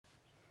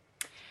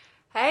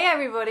Hey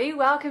everybody,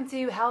 welcome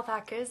to Health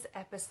Hackers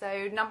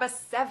episode number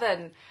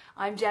 7.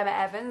 I'm Gemma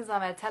Evans,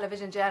 I'm a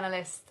television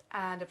journalist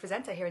and a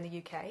presenter here in the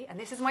UK, and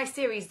this is my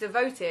series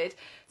devoted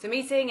to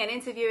meeting and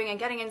interviewing and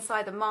getting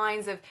inside the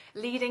minds of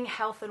leading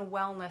health and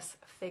wellness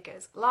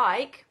figures,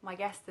 like my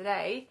guest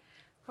today,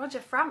 Roger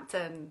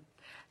Frampton.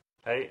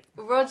 Hey.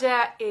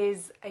 Roger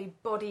is a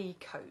body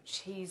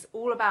coach. He's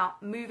all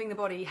about moving the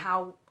body,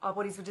 how our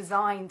bodies were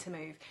designed to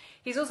move.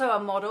 He's also a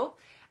model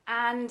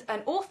and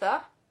an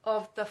author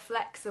of The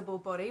Flexible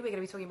Body. We're going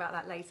to be talking about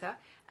that later.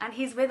 And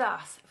he's with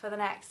us for the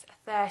next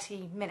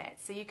 30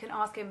 minutes. So you can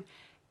ask him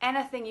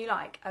anything you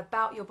like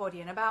about your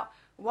body and about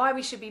why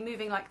we should be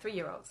moving like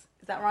 3-year-olds.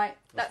 Is that right?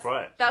 That's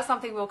right. That's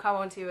something we'll come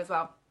on to as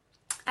well.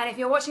 And if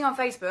you're watching on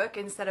Facebook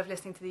instead of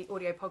listening to the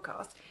audio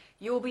podcast,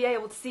 you'll be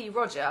able to see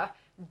Roger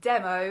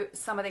demo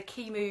some of the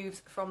key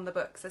moves from the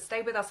book. So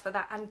stay with us for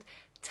that and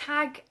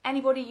tag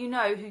anybody you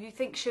know who you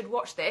think should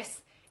watch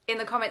this in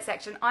the comment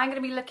section. I'm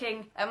going to be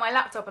looking at my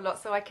laptop a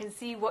lot so I can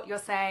see what you're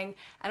saying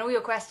and all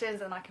your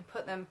questions, and I can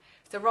put them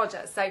to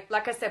Roger. So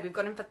like I said, we've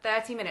got him for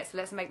 30 minutes, so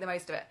let's make the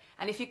most of it.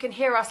 And if you can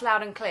hear us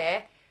loud and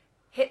clear,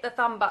 hit the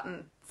thumb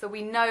button so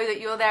we know that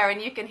you're there and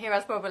you can hear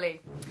us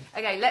properly.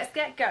 Okay, let's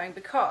get going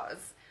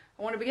because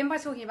I want to begin by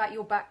talking about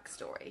your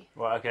backstory.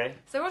 Right, okay.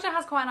 So Roger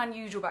has quite an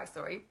unusual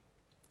backstory.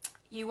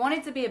 You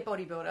wanted to be a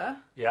bodybuilder.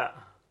 Yeah.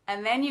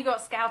 And then you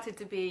got scouted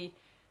to be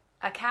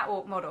a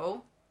catwalk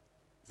model.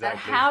 Exactly.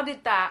 And how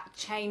did that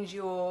change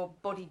your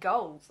body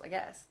goals, I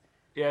guess?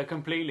 Yeah,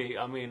 completely.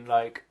 I mean,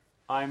 like,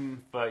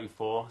 I'm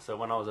 34, so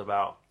when I was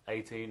about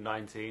 18,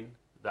 19,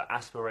 the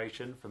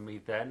aspiration for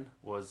me then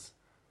was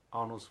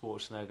Arnold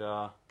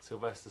Schwarzenegger,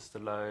 Sylvester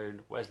Stallone,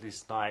 Wesley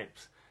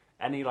Snipes,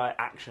 any like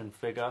action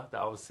figure that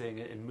I was seeing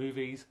in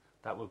movies,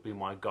 that would be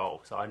my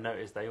goal. So I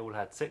noticed they all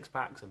had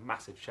six-packs and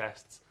massive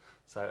chests.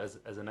 So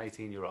as an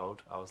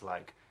 18-year-old, I was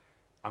like,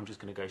 I'm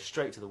just going to go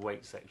straight to the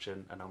weight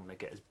section and I'm going to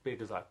get as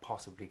big as I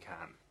possibly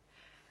can.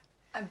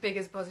 As big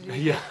as possible.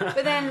 Yeah.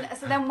 But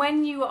then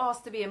when you were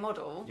asked to be a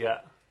model, Yeah.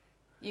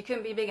 you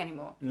couldn't be big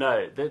anymore.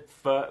 No,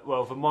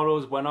 for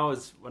models, when I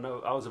was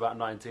about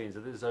 19,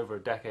 so this is over a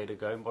decade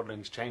ago,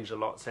 modeling's changed a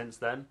lot since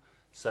then.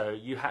 So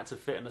you had to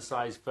fit in a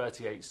size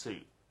 38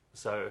 suit.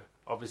 So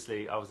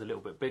obviously I was a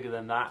little bit bigger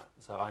than that,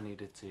 so I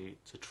needed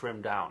to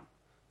trim down.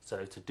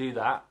 So to do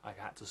that, I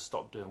had to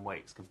stop doing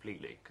weights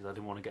completely because I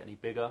didn't want to get any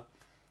bigger.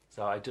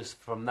 So I just,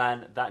 from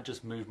then, that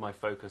just moved my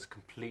focus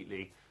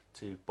completely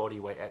to body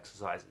weight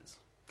exercises.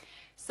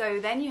 So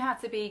then you had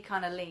to be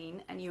kind of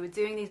lean and you were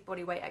doing these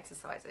body weight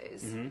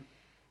exercises. Mm-hmm.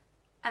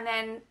 And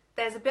then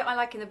there's a bit I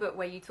like in the book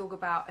where you talk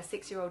about a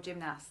 6-year-old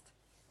gymnast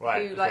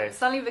Right, who okay.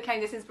 suddenly became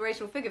this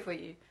inspirational figure for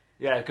you.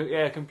 Yeah,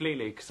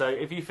 completely. So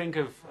if you think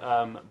of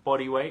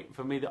body weight,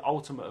 for me the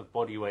ultimate of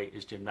body weight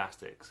is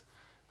gymnastics.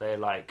 They're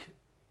like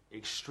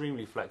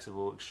extremely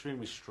flexible,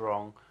 extremely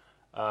strong.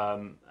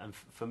 And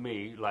for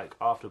me, like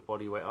after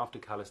body weight, after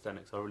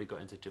calisthenics, I really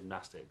got into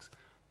gymnastics.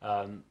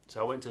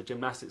 So I went to a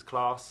gymnastics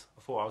class.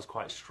 I thought I was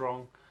quite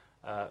strong.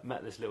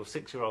 Met this little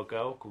 6-year-old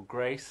girl called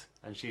Grace,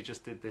 and she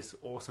just did this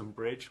awesome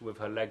bridge with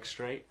her legs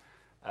straight.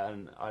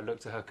 And I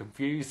looked at her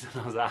confused,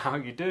 and I was like, "How are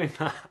you doing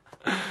that?"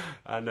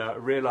 And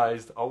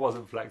realised I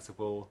wasn't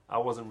flexible. I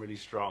wasn't really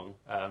strong.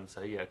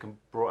 So yeah,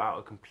 brought out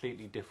a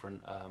completely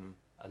different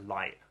a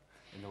light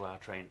in the way I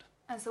trained.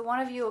 And so one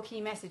of your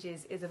key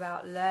messages is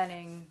about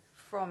learning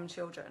from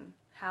children,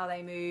 how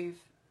they move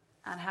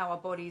and how our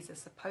bodies are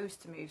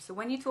supposed to move. So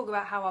when you talk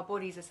about how our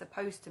bodies are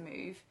supposed to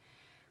move,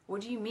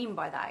 what do you mean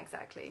by that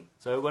exactly?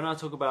 So when I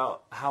talk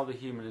about how the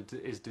human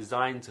is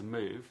designed to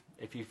move,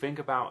 if you think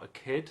about a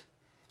kid,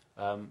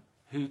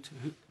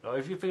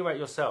 if you think about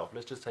yourself,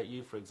 let's just take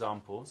you for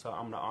example. So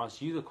I'm going to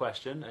ask you the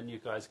question and you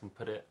guys can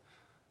put it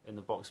in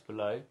the box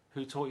below.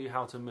 Who taught you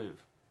how to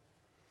move?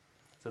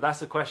 So that's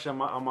the question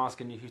I'm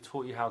asking you. Who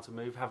taught you how to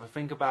move? Have a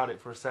think about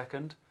it for a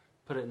second,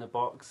 put it in the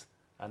box,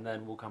 and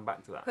then we'll come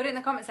back to that. Put it in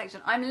the comment section.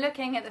 I'm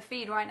looking at the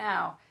feed right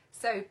now.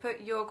 So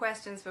put your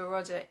questions for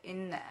Roger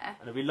in there.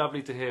 And it'd be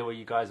lovely to hear where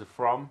you guys are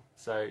from.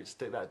 So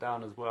stick that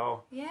down as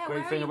well. Yeah,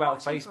 Great where thing are you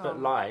about watching Facebook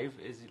from? Live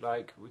is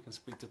like we can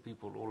speak to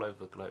people all over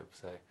the globe.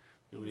 So it'd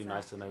be really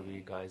nice to know where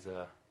you guys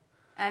are.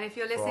 And if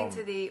you're listening From.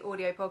 to the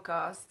audio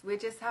podcast, we're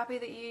just happy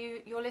that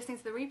you're listening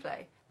to the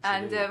replay.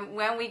 Absolutely. And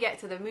when we get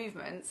to the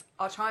movements,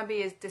 I'll try and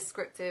be as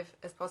descriptive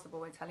as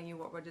possible when telling you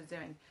what Roger's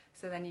doing.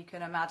 So then you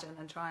can imagine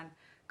and try and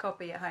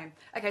copy at home.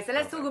 Okay, so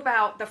let's talk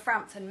about the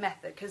Frampton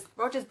method, because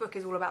Roger's book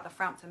is all about the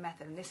Frampton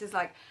method. And this is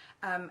like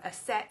a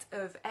set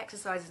of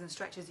exercises and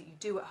stretches that you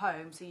do at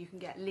home so you can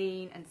get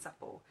lean and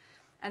supple.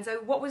 And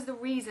so what was the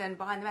reason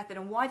behind the method,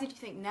 and why did you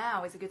think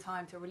now is a good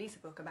time to release a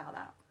book about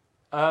that?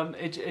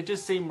 It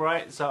just seemed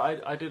right. So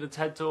I did a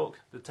TED Talk.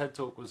 The TED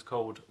Talk was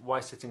called Why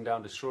Sitting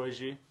Down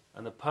Destroys You.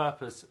 And the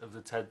purpose of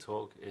the TED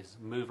Talk is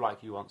move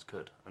like you once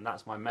could. And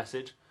that's my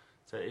message.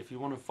 So if you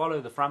want to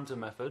follow the Frampton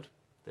method,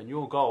 then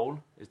your goal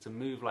is to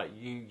move like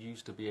you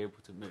used to be able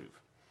to move.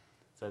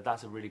 So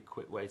that's a really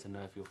quick way to know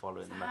if you're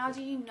following the method. How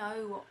do you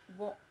know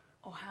what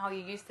or how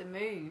you used to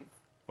move?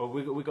 Well,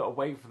 we got to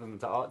wait for them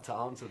to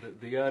answer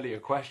the earlier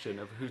question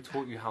of who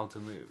taught you how to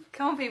move.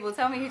 Come on, people,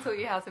 tell me who taught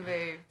you how to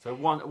move. So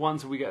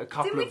once we get a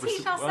couple Didn't of... we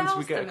teach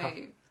ourselves to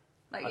move?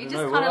 Like, you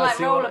just kind of like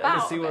roll about.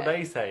 Let's see what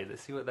they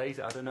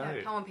say. I don't know.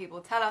 Yeah, come on, people,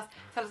 tell us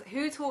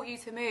who taught you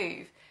to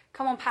move.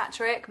 Come on,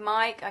 Patrick,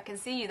 Mike, I can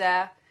see you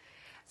there.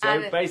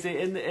 So basically,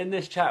 in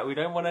this chat, we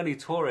don't want any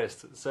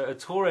tourists. So a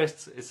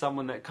tourist is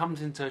someone that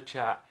comes into a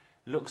chat,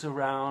 looks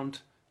around,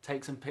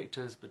 takes some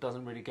pictures, but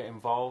doesn't really get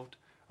involved.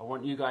 I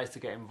want you guys to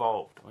get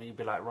involved. I want you to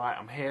be like, right,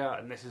 I'm here,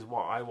 and this is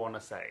what I want to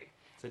say.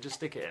 So just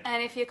stick it in.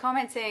 And if you're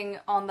commenting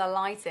on the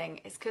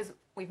lighting, it's because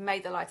we've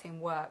made the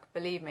lighting work.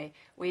 Believe me,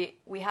 we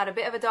had a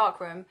bit of a dark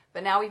room,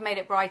 but now we've made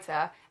it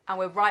brighter, and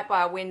we're right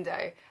by a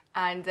window.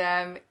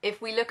 And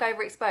if we look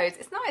overexposed,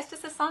 it's not. It's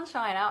just the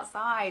sunshine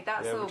outside.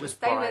 That's all. But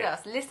stay with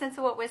us. Listen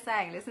to what we're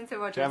saying. Listen to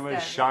Roger.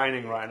 Gemma's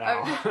shining right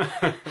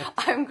now.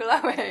 I'm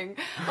glowing.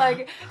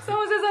 Like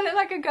someone says, I look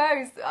like a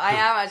ghost. I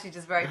am actually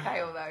just very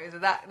pale though. So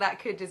that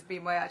could just be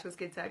my actual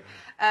skin tone.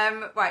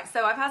 Right.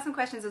 So I've had some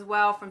questions as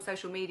well from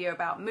social media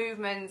about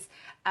movements.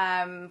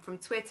 From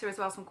Twitter as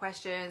well, some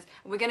questions.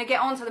 We're going to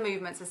get onto the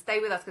movements, so stay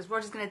with us because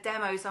Roger's going to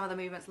demo some of the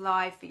movements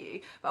live for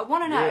you. But I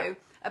want to know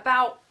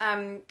about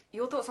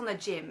your thoughts on the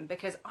gym,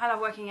 because I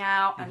love working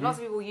out and lots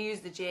of people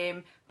use the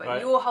gym,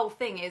 but your whole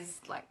thing is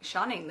like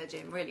shunning the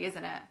gym, really,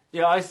 isn't it?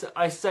 Yeah,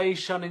 I say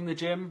shunning the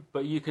gym,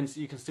 but you can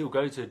still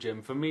go to a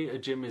gym. For me, a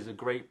gym is a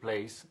great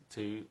place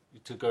to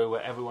go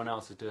where everyone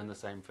else is doing the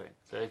same thing.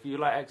 So if you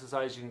like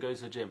exercise, you can go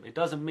to a gym. It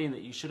doesn't mean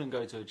that you shouldn't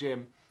go to a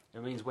gym.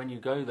 It means when you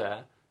go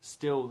there,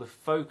 still the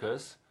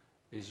focus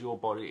is your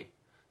body.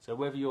 So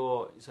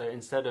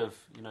instead of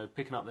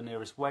picking up the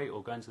nearest weight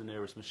or going to the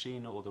nearest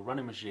machine or the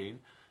running machine,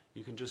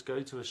 you can just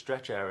go to a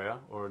stretch area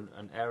or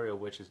an area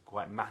which is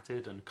quite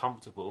matted and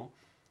comfortable,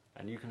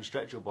 and you can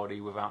stretch your body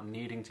without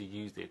needing to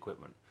use the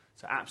equipment.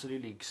 So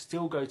absolutely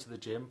still go to the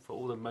gym for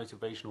all the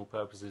motivational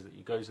purposes that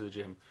you go to the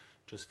gym.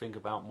 Just think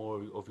about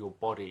more of your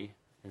body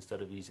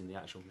instead of using the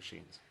actual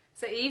machines.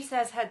 So Eve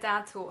says her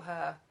dad taught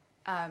her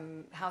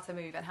how to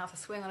move and how to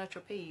swing on a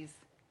trapeze.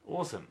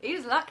 Awesome.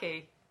 Eve's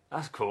lucky.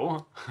 That's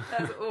cool.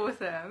 That's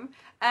awesome.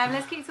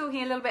 Let's keep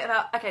talking a little bit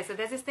about... Okay, so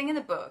there's this thing in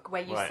the book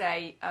where you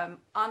say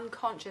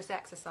unconscious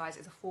exercise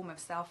is a form of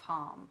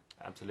self-harm.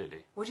 Absolutely.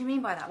 What do you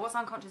mean by that? What's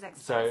unconscious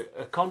exercise?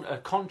 So a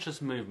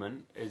conscious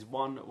movement is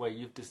one where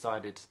you've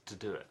decided to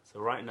do it. So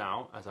right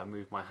now, as I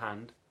move my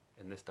hand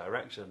in this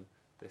direction,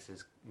 this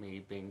is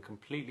me being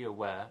completely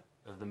aware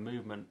of the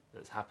movement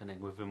that's happening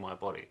within my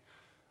body.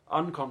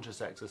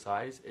 Unconscious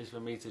exercise is for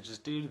me to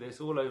just do this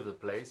all over the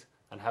place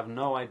and have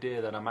no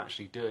idea that I'm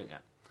actually doing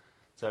it.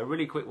 So a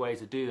really quick way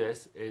to do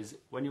this is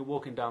when you're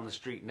walking down the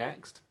street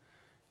next,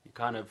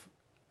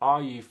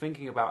 are you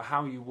thinking about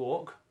how you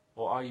walk,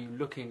 or are you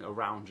looking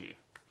around you?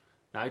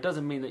 Now, it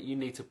doesn't mean that you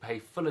need to pay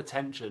full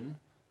attention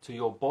to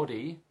your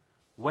body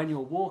when you're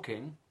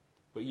walking,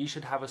 but you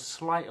should have a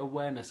slight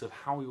awareness of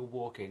how you're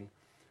walking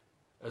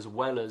as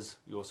well as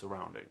your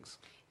surroundings.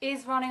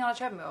 Is running on a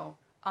treadmill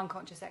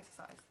unconscious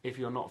exercise? If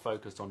you're not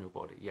focused on your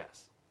body,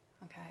 yes.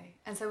 Okay.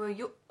 And so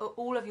are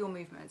all of your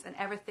movements and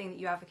everything that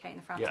you advocate in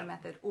the Frampton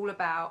method all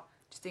about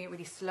just doing it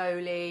really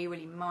slowly,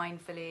 really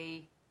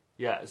mindfully?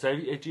 Yeah. So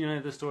do you know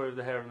the story of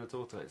the hare and the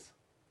tortoise?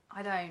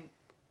 I don't.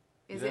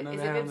 Is it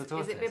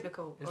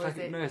biblical?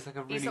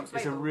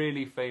 It's a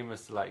really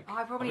famous, like,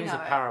 I probably know it's a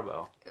it.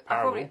 parable.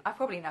 I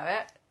probably know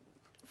it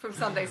from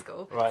Sunday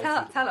school. Right.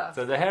 Tell us.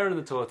 So the hare and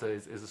the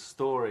tortoise is a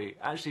story.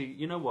 Actually,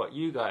 you know what,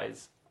 you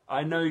guys,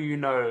 I know you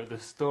know the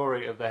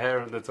story of the hare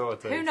and the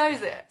tortoise. Who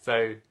knows it?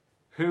 So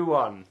who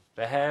won,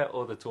 the hare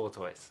or the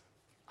tortoise?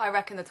 I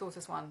reckon the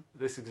tortoise won.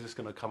 This is just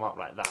going to come up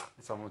like that.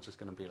 Someone's just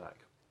going to be like,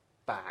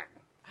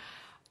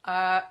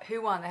 bang.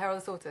 Who won, the hare or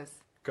the tortoise?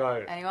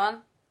 Go. Anyone?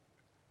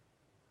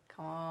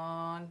 Come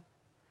on.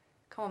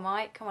 Come on,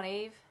 Mike. Come on,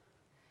 Eve.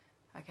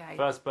 Okay.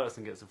 First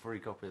person gets a free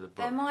copy of the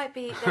book. There might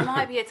be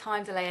a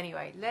time delay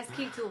anyway. Let's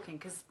keep talking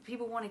because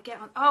people want to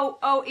get on.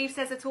 Oh, Eve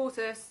says the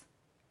tortoise.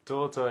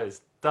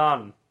 Tortoise.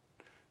 Done.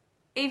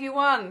 Eve, you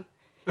won.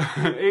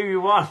 Eve,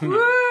 you won.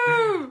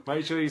 Woo!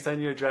 Make sure you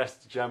send your address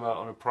to Gemma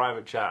on a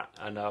private chat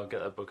and I'll get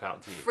that book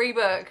out to you. Free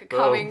book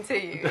coming to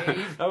you,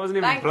 Eve. That wasn't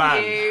even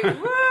planned. Thank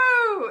you.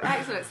 Woo!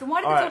 Excellent. So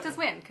why did the tortoise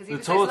win? Because he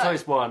was the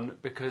tortoise won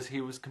because he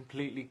was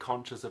completely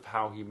conscious of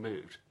how he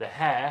moved. The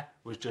hare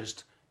was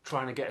just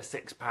trying to get a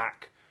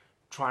six-pack,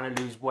 trying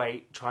to lose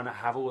weight, trying to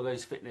have all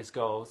those fitness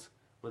goals.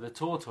 Where the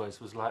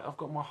tortoise was like, I've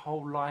got my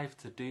whole life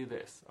to do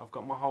this. I've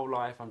got my whole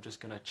life. I'm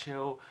just going to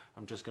chill.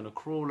 I'm just going to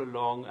crawl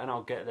along and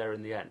I'll get there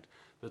in the end.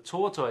 The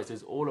tortoise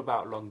is all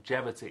about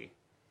longevity.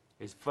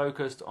 He's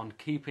focused on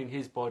keeping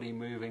his body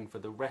moving for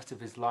the rest of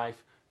his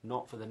life,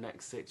 not for the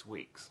next 6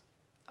 weeks.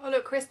 Oh,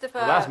 look, Christopher.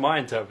 Well, that's my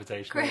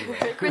interpretation.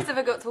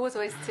 Christopher got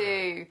tortoise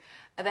too.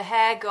 The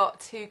hare got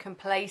too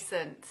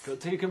complacent.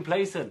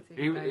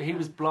 He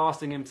was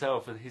blasting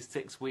himself for his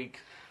 6 weeks.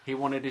 He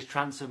wanted his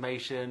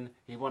transformation.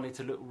 He wanted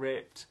to look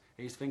ripped.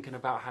 He's thinking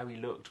about how he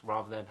looked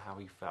rather than how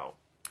he felt.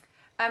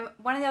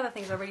 One of the other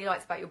things I really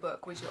liked about your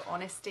book was your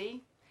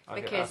honesty.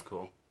 Okay, because that's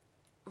cool.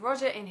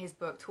 Roger in his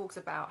book talks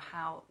about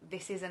how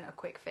this isn't a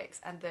quick fix,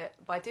 and that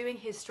by doing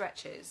his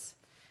stretches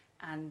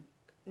and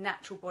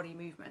natural body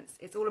movements,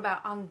 it's all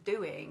about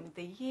undoing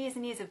the years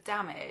and years of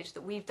damage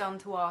that we've done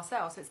to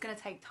ourselves. So it's going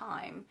to take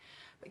time.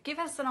 But give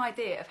us an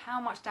idea of how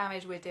much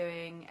damage we're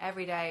doing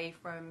every day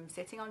from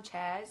sitting on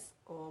chairs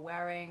or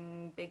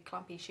wearing big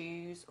clumpy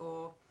shoes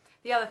or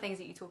the other things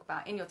that you talk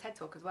about in your TED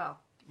Talk as well.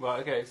 Well,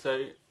 okay,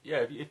 so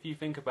yeah, if you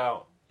think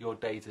about your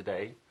day to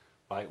day,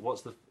 like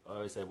I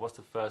always say, what's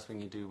the first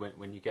thing you do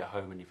when you get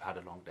home and you've had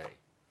a long day?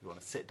 You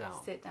want to sit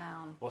down. Sit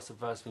down. What's the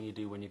first thing you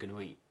do when you're going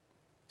to eat?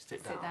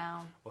 Sit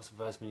down. What's the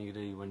first thing you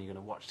do when you're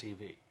going to watch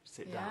TV?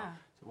 Sit down.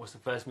 So what's the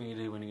first thing you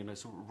do when you're going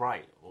to sort of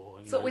write?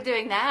 That's what we're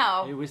doing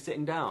now. We're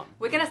sitting down.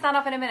 We're going to stand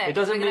up in a minute. It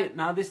doesn't mean,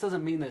 now this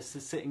doesn't mean that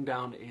sitting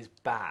down is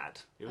bad.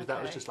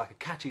 That was just like a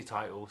catchy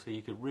title, so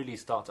you could really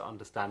start to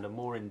understand a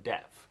more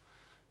in-depth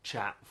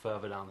chat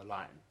further down the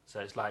line.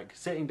 So it's like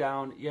sitting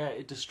down, yeah,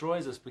 it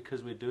destroys us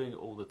because we're doing it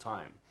all the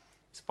time.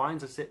 It's fine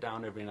to sit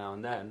down every now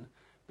and then,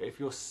 but if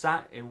you're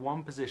sat in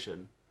one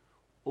position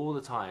all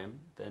the time,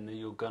 then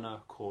you're gonna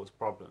cause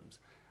problems.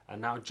 And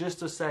now just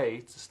to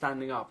say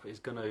standing up is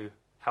going to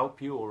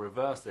help you or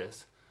reverse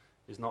this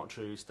is not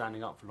true.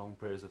 Standing up for long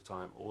periods of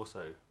time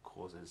also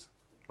causes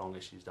long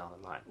issues down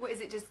the line. What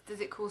is it? Does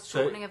it cause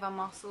shortening of our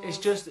muscles?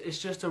 It's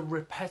just a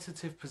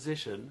repetitive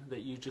position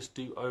that you just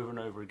do over and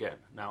over again.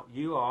 Now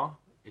you are,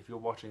 if you're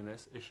watching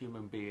this, a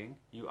human being.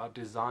 You are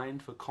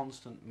designed for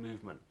constant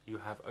movement. You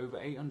have over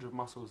 800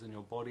 muscles in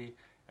your body,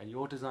 and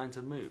you're designed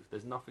to move.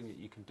 There's nothing that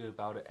you can do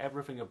about it.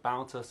 Everything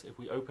about us, if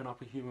we open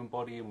up a human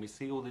body and we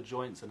see all the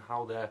joints and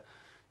how they're,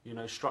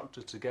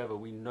 structured together,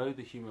 we know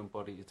the human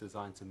body is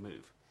designed to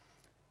move.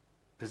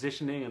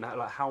 Positioning and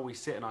how we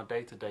sit in our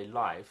day-to-day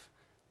life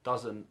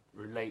doesn't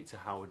relate to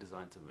how we're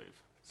designed to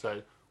move.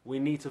 So we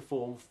need to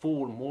fall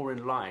more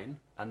in line,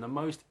 and the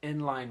most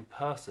in-line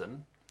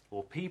person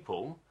or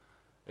people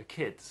are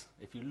kids.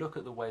 If you look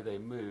at the way they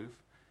move,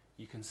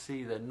 you can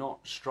see they're not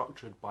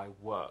structured by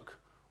work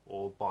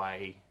or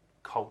by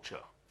culture.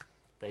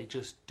 They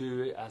just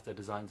do it as they're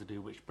designed to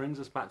do, which brings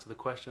us back to the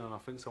question, and I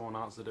think someone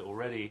answered it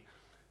already.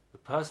 The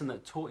person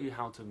that taught you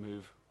how to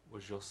move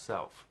was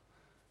yourself.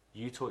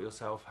 You taught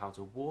yourself how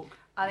to walk.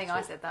 I think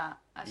I said that,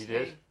 actually. You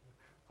did?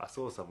 I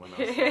saw someone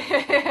else.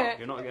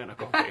 You're not getting a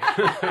copy.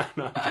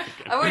 No,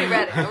 I've already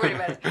read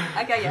it.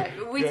 Okay,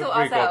 yeah. We taught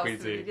ourselves. Copy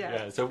too.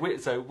 Yeah. So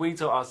we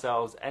taught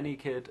ourselves. Any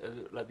kid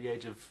at the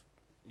age of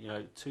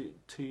 1 to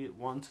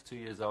 2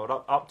 years old,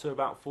 up to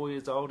about 4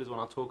 years old is when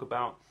I talk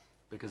about,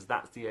 because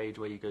that's the age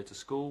where you go to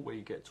school, where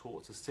you get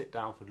taught to sit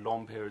down for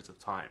long periods of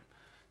time.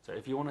 So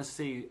if you want to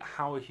see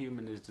how a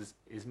human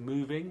is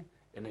moving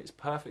in its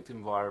perfect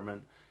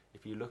environment,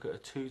 if you look at a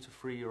 2 to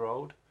 3 year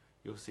old,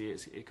 you'll see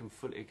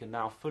it can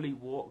now fully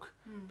walk,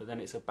 but then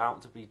it's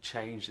about to be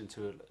changed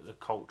into the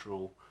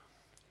cultural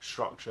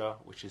structure,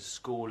 which is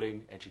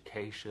schooling,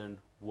 education,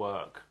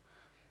 work,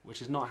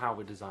 which is not how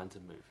we're designed to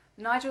move.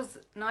 Nigel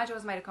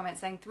has made a comment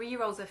saying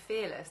 3-year-olds are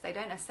fearless. They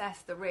don't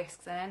assess the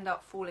risks and end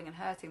up falling and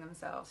hurting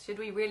themselves. Should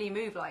we really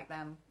move like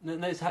them?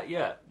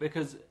 Yeah,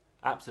 because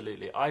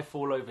absolutely. I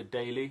fall over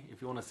daily.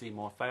 If you want to see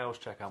more fails,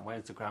 check out my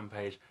Instagram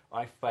page.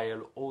 I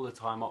fail all the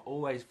time. I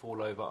always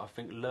fall over. I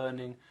think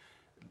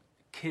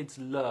kids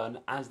learn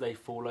as they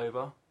fall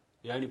over.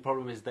 The only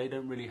problem is they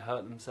don't really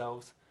hurt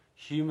themselves.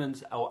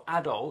 Humans or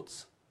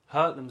adults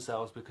hurt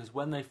themselves because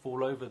when they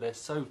fall over, they're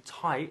so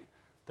tight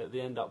that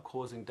they end up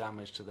causing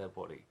damage to their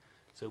body.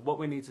 So what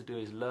we need to do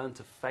is learn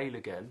to fail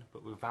again,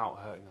 but without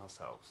hurting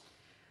ourselves.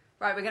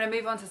 Right, we're going to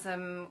move on to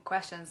some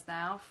questions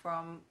now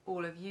from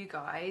all of you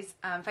guys.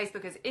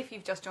 Facebookers, if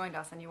you've just joined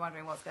us and you're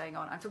wondering what's going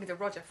on, I'm talking to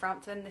Roger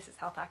Frampton. This is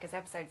Health Hackers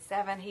episode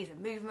 7. He's a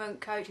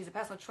movement coach, he's a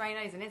personal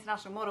trainer, he's an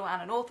international model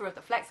and an author of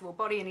The Flexible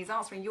Body, and he's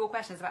answering your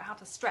questions about how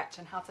to stretch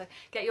and how to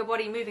get your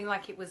body moving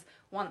like it was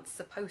once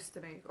supposed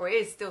to move, or it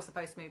is still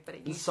supposed to move, but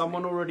it used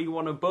Someone to move. already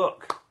won a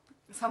book.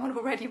 Someone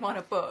already won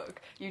a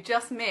book. You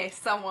just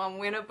missed someone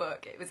win a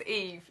book. It was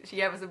Eve. She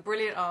gave us a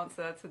brilliant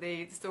answer to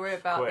the story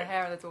about the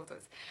hare and the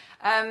tortoise.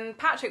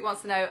 Patrick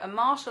wants to know, are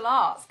martial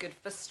arts good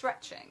for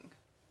stretching?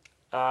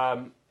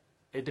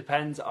 It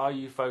depends. Are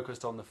you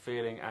focused on the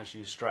feeling as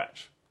you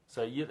stretch?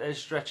 So there's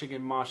stretching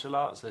in martial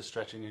arts, there's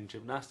stretching in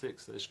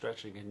gymnastics, there's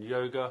stretching in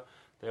yoga.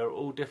 They are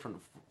all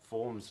different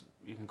forms.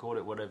 You can call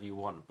it whatever you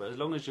want. But as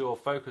long as you're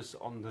focused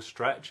on the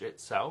stretch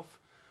itself,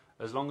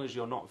 as long as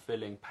you're not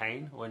feeling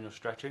pain when you're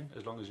stretching,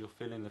 as long as you're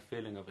feeling the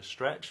feeling of a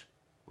stretch,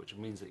 which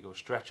means that you're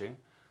stretching,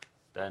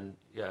 then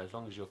yeah, as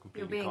long as you're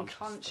completely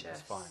conscious,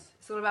 that's fine.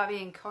 It's all about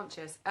being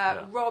conscious.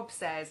 Rob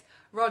says,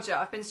 Roger,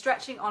 I've been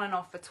stretching on and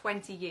off for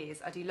 20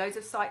 years. I do loads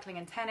of cycling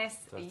and tennis.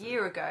 A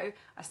year ago,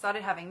 I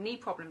started having knee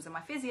problems and my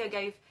physio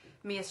gave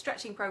me a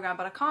stretching program,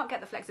 but I can't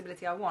get the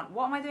flexibility I want.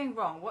 What am I doing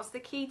wrong? What's the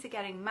key to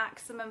getting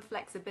maximum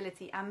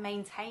flexibility and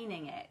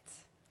maintaining it?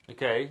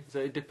 Okay, so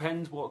it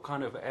depends what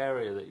kind of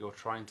area that you're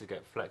trying to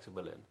get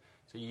flexible in.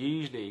 So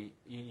usually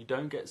you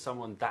don't get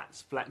someone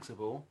that's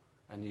flexible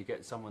and you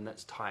get someone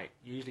that's tight.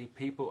 Usually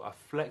people are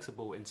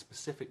flexible in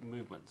specific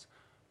movements.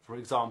 For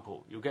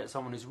example, you'll get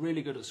someone who's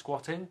really good at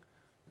squatting,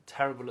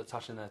 terrible at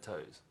touching their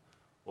toes,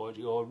 or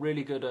you're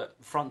really good at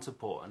front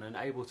support and then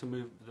able to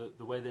move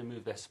the way they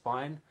move their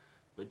spine,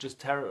 but just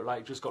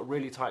got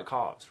really tight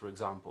calves, for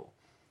example.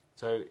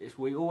 So if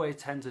we always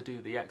tend to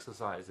do the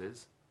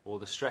exercises or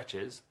the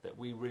stretches that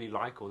we really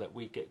like or that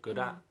we get good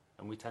at,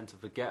 and we tend to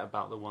forget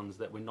about the ones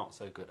that we're not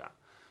so good at.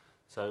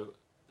 So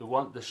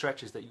the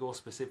stretches that you're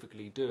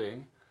specifically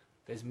doing,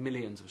 there's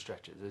millions of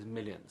stretches. There's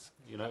millions.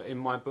 You know, in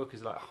my book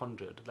is like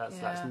 100.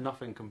 That's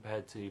nothing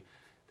compared to.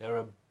 There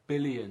are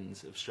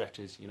billions of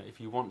stretches. You know, if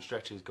you want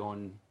stretches, go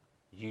on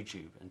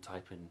YouTube and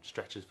type in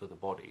stretches for the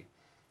body.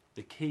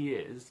 The key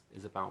is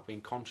about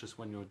being conscious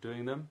when you're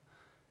doing them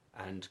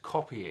and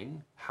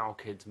copying how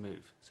kids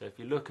move. So if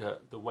you look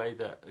at the way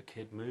that a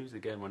kid moves,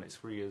 again, when it's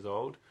 3 years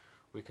old,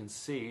 we can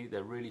see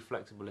they're really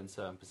flexible in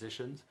certain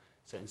positions.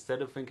 So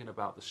instead of thinking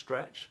about the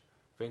stretch,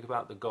 think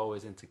about the goal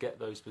is to get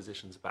those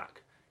positions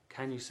back.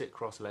 Can you sit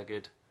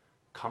cross-legged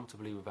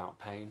comfortably without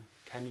pain?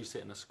 Can you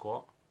sit in a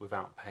squat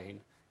without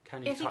pain?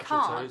 Can you touch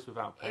your toes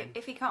without pain?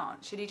 If he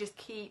can't, should he just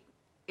keep...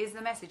 Is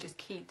the message just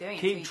keep doing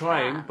it? Keep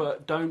trying,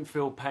 but don't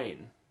feel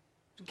pain.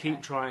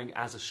 Keep trying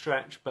as a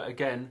stretch, but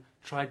again,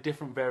 try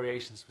different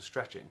variations for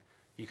stretching.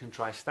 You can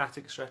try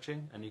static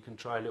stretching, and you can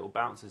try little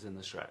bounces in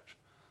the stretch.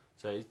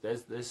 So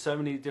there's so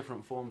many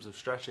different forms of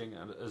stretching,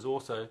 and there's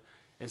also,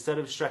 instead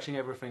of stretching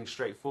everything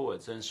straight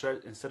forward, so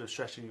instead of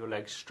stretching your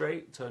legs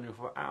straight, turn your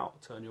foot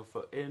out, turn your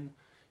foot in,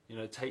 you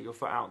know, take your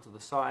foot out to the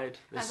side.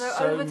 There's and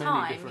so over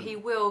time, he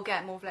will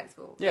get more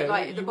flexible. Yeah,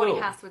 like the body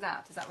has to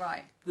adapt. Is that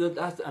right?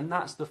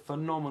 That's the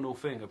phenomenal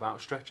thing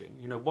about stretching.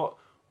 You know,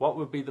 what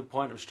would be the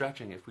point of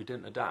stretching if we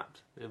didn't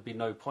adapt? There'd be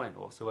no point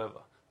whatsoever.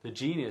 The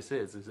genius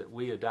is that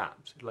we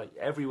adapt. Like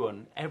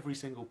everyone, every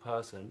single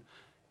person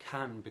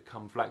can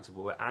become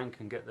flexible and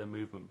can get their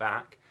movement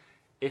back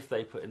if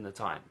they put in the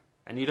time.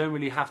 And you don't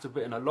really have to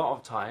put in a lot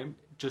of time.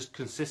 Just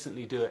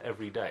consistently do it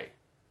every day.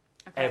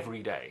 Okay.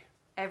 Every day.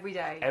 Every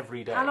day.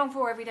 Every day. How long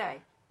for every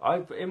day?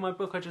 In my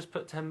book, I just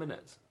put 10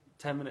 minutes.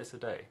 10 minutes a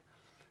day.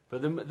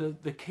 But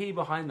the key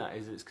behind that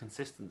is its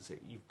consistency.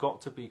 You've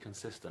got to be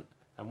consistent.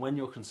 And when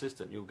you're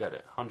consistent, you'll get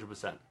it,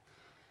 100%.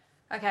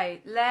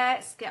 Okay,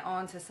 let's get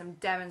on to some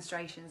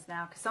demonstrations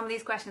now, because some of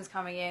these questions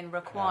coming in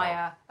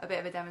require a bit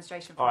of a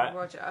demonstration from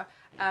Roger.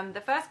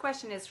 The first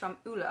question is from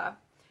Ula,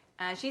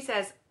 and she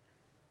says,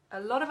 a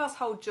lot of us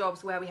hold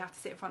jobs where we have to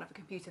sit in front of a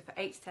computer for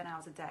 8 to 10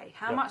 hours a day.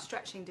 How much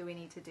stretching do we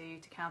need to do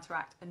to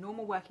counteract a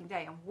normal working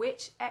day, and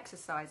which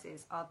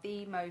exercises are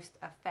the most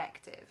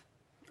effective?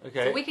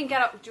 Okay. So we can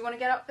get up. Do you want to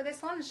get up for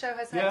this one and show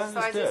her some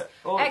exercises? Let's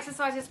do it.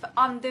 Exercises for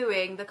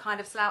undoing the kind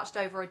of slouched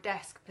over a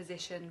desk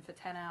position for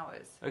 10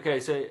 hours. Okay,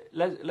 so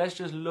let's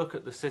just look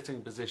at the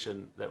sitting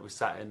position that we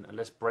sat in and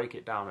let's break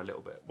it down a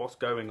little bit. What's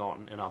going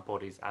on in our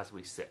bodies as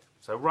we sit?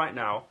 So right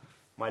now,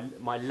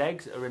 my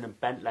legs are in a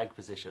bent leg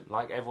position,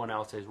 like everyone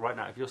else is right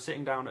now. If you're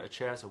sitting down at a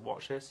chair, so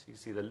watch this, you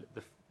see the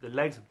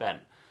legs are bent.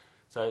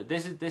 So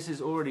this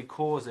is already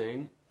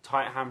causing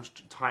tight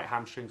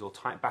hamstrings or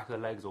tight back of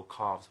the legs or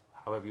calves,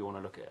 however you want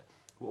to look at it.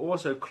 We're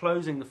also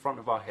closing the front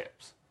of our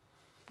hips.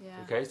 Yeah.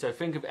 Okay, so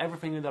think of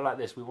everything either like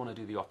this. We want to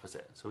do the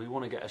opposite. So we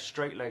want to get a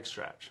straight leg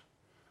stretch.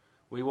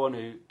 We want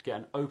to get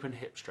an open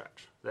hip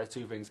stretch. They're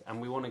two things.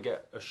 And we want to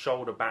get a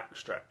shoulder back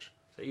stretch.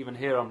 So even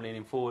here I'm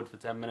leaning forward for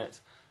 10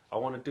 minutes. I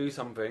want to do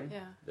something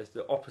that's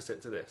the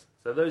opposite to this.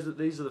 So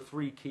these are the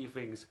three key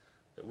things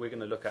that we're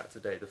going to look at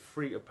today. The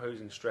three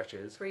opposing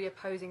stretches. Three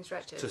opposing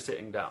stretches. To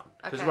sitting down.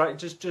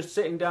 Because just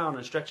sitting down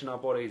and stretching our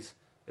bodies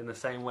in the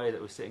same way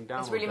that we're sitting down.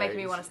 It's really making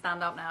me want to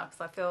stand up now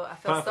because I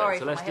feel sorry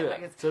for my hip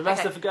legs. So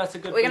that's a good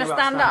thing. We're going to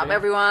stand up,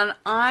 everyone.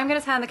 I'm going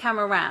to turn the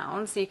camera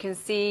around so you can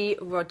see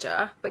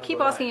Roger, but keep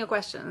asking your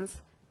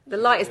questions. The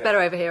light is better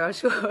over here.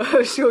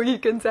 I'm sure you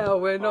can tell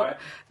we're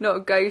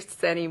not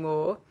ghosts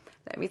anymore.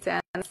 Let me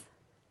turn.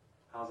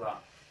 How's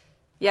that?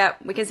 Yeah,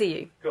 we can see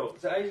you. Cool.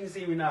 So as you can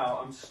see me now,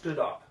 I'm stood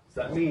up.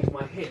 So that means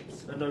my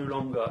hips are no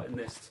longer in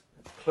this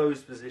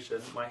closed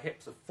position. My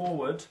hips are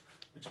forward,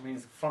 which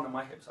means the front of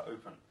my hips are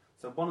open.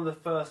 So one of the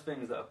first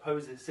things that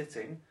opposes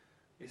sitting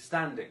is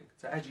standing.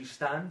 So as you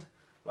stand,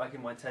 like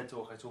in my TED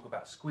talk, I talk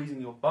about squeezing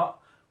your butt.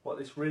 What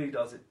this really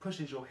does, it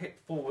pushes your hip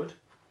forward.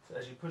 So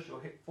as you push your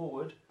hip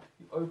forward,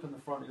 you open the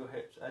front of your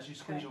hips. As you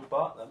squeeze your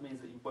butt, that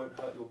means that you won't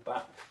hurt your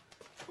back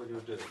when you're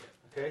doing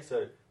it. Okay,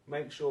 so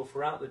make sure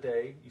throughout the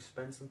day you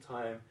spend some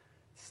time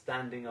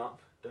standing up.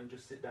 Don't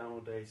just sit down all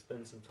day,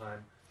 spend some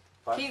time.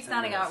 Keep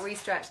standing up,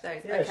 re-stretch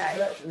those. Yeah,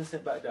 stretch and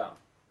sit back down.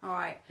 All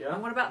right. Yeah?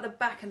 And what about the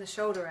back and the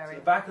shoulder area? So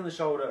the back and the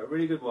shoulder, a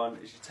really good one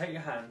is you take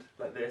your hand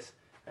like this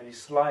and you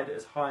slide it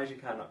as high as you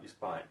can up your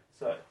spine.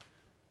 So,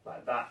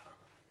 like that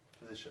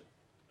position.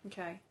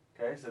 Okay.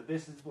 Okay, so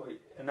this is what...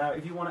 And now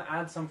if you want to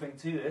add something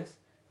to this,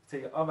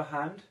 take your other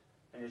hand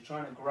and you're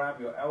trying to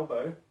grab your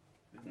elbow.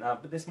 Now,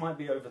 but this might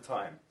be over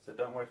time, so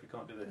don't worry if you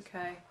can't do this.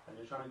 Okay. And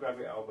you're trying to grab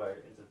your elbow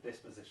into this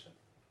position.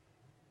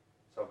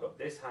 So I've got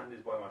this hand is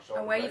by my shoulder.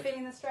 And where are you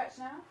feeling the stretch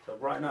now? So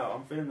right now,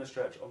 I'm feeling the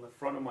stretch on the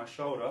front of my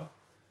shoulder.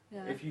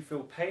 Yeah. If you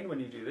feel pain when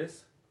you do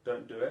this,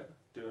 don't do it.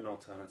 Do an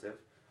alternative.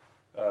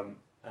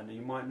 and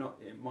it might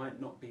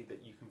not be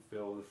that you can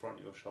feel the front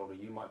of your shoulder.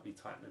 You might be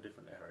tight in a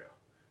different area.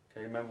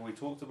 Okay, remember we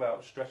talked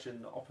about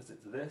stretching the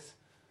opposite to this,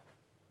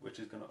 which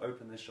is going to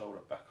open this shoulder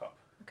back up.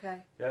 Okay.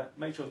 Yeah,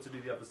 make sure to do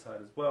the other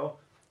side as well,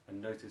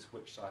 and notice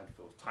which side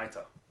feels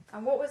tighter.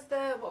 And what was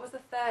the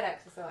third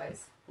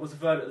exercise? What's the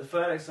third? The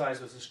third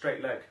exercise was a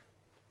straight leg.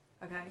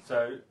 Okay.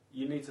 So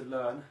you need to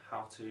learn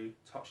how to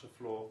touch the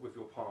floor with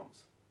your palms.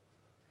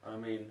 I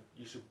mean,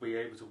 you should be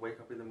able to wake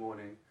up in the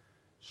morning,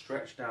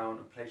 stretch down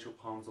and place your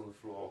palms on the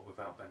floor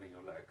without bending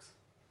your legs.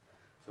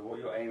 So what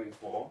you're aiming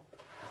for is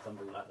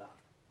something like that.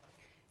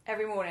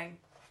 Every morning?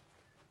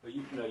 But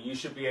you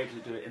should be able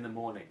to do it in the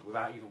morning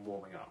without even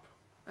warming up.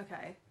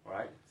 Okay.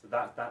 Right? So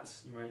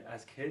that's,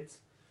 as kids,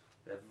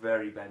 they're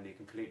very bendy,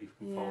 completely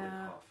from folded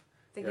half.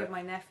 Thinking of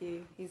my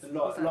nephew. He's a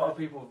lot of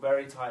people are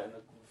very tight in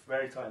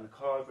the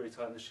calf, very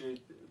tight in the shoe,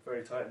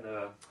 very tight in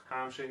the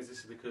hamstrings. This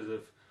is because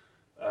of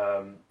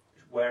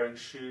wearing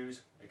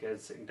shoes, again,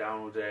 sitting down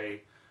all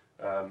day,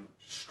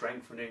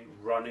 strengthening,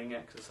 running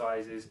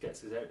exercises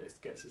gets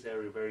this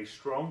area very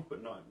strong,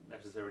 but not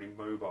necessarily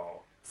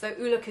mobile. So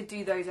Ula could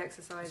do those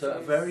exercises. So a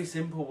very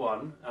simple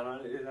one,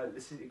 and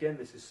this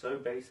is so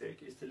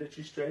basic, is to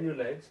literally straighten your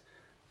legs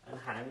and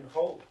hang and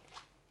hold.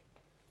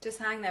 Just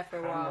hang there for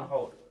a while. Hang and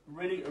hold. A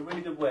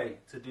really good way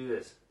to do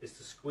this is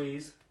to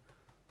squeeze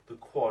the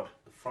quad,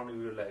 the front of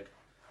your leg.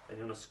 And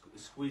you want to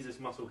squeeze this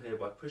muscle here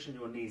by pushing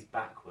your knees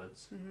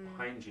backwards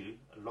behind you,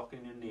 and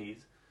locking your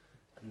knees,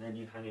 and then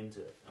you hang into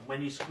it. And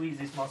when you squeeze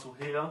this muscle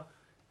here,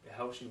 it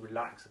helps you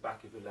relax the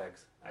back of your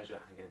legs as you're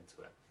hanging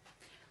into it.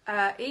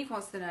 Eve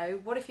wants to know,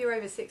 what if you're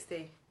over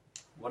 60?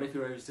 What if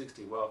you're over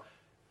 60? Well,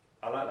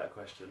 I like that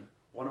question.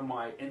 One of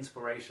my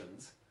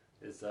inspirations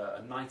is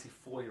a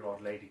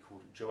 94-year-old lady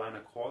called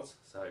Joanna Quaz.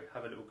 So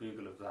have a little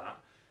Google of that.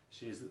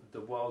 She's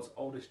the world's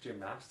oldest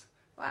gymnast.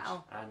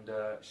 Wow. And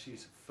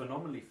she's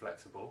phenomenally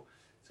flexible.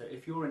 So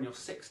if you're in your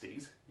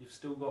 60s, you've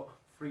still got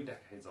 3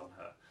 decades on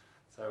her.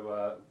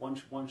 So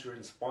once you're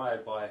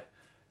inspired by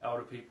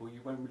elder people,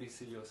 you won't really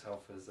see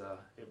yourself as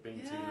it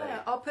being too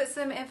late. I'll put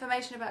some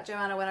information about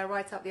Joanna when I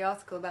write up the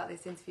article about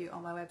this interview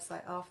on my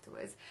website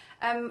afterwards.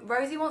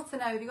 Rosie wants to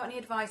know, have you got any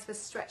advice for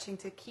stretching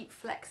to keep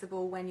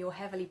flexible when you're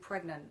heavily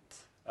pregnant?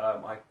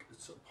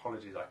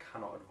 Apologies, I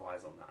cannot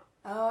advise on that.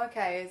 Oh,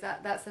 okay.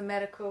 That's a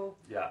medical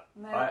issue? Yeah,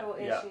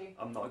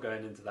 I'm not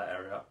going into that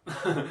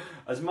area.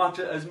 as much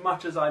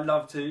as I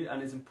love to,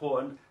 and it's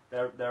important,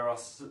 there are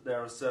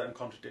certain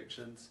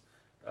contradictions.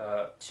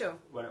 Sure.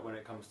 When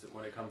it comes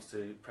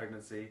to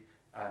pregnancy,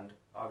 and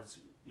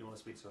you want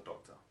to speak to a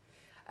doctor.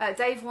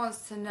 Dave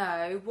wants to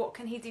know, what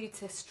can he do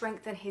to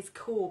strengthen his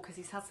core, because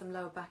he's had some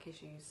lower back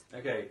issues.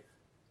 Okay,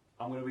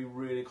 I'm going to be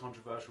really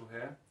controversial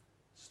here.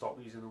 Stop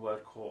using the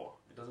word core.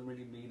 It doesn't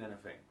really mean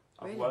anything.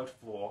 Really? I've worked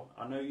for,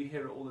 I know you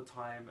hear it all the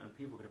time, and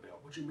people are going to be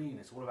like, what do you mean?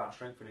 It's all about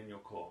strengthening your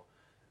core.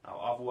 Now,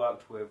 I've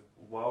worked with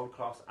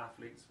world-class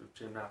athletes, with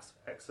gymnasts,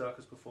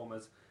 ex-circus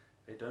performers.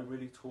 They don't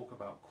really talk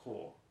about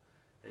core.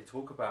 They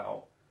talk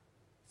about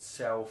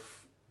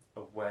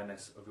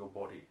self-awareness of your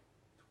body.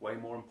 It's way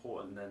more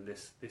important than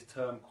this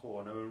term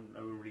core. No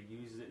one really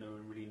uses it. No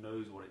one really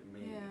knows what it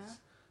means.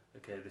 Yeah.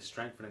 Okay, the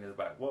strengthening of the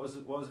back. What was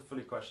the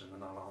fully question,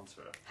 and I'll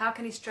answer it. How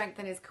can he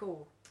strengthen his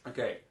core?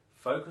 Okay,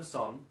 focus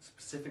on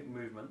specific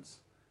movements,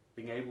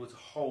 being able to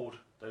hold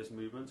those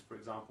movements. For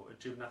example, a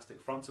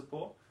gymnastic front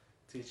support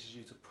teaches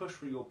you to push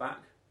through your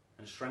back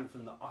and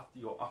strengthen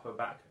your upper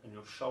back and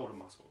your shoulder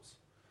muscles.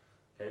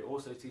 It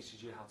also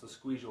teaches you how to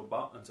squeeze your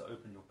butt and to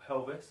open your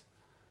pelvis.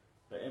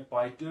 But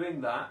by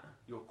doing that,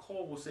 your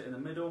core will sit in the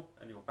middle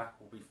and your back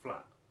will be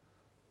flat.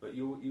 But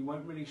you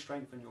won't really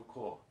strengthen your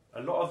core.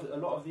 A lot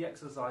of the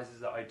exercises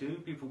that I do,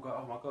 people go,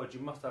 oh my God,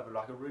 you must have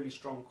a really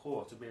strong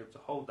core to be able to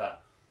hold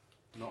that.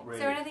 Not really.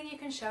 Is there anything you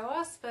can show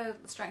us for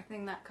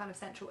strengthening that kind of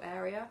central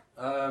area?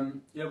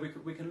 Yeah,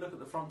 we can look at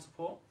the front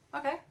support.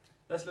 Okay.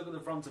 Let's look at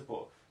the front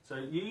support. So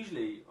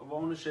usually, what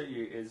I want to show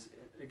you is,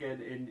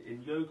 again,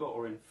 in yoga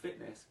or in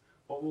fitness,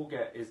 what we'll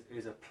get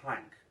is a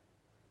plank.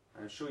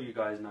 And I'm sure you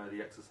guys know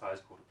the exercise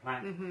called a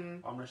plank.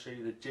 I'm going to show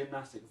you the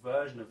gymnastic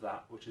version of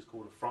that, which is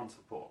called a front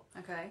support.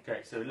 Okay.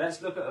 Okay, so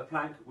let's look at a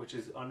plank, which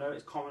is, I know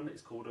it's common,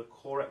 it's called a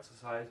core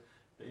exercise,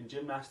 but in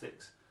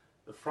gymnastics,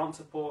 the front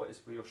support is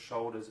for your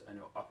shoulders and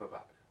your upper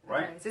back,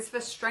 right? Okay. Is this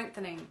for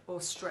strengthening or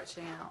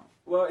stretching out?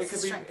 Well, it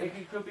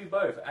could be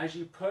both. As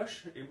you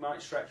push, it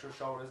might stretch your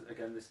shoulders.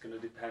 Again, this is going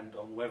to depend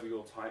on whether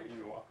you're tight in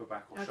your upper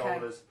back or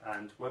shoulders,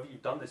 and whether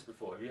you've done this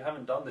before. If you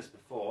haven't done this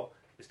before,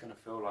 it's going to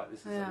feel like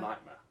this is a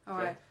nightmare. All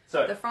right.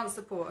 So the front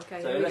support.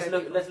 Okay. So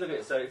let's look at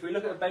it. So if we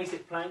look at a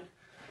basic plank,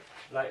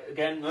 like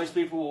again, most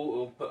people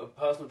will put a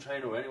personal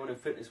trainer or anyone in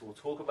fitness will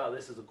talk about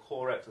this as a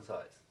core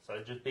exercise. So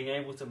just being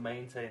able to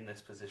maintain this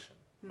position,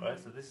 right?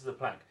 So this is a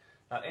plank.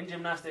 Now in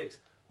gymnastics,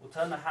 we'll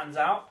turn the hands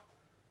out,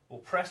 we'll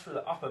press through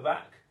the upper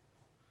back.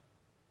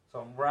 So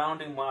I'm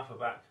rounding my upper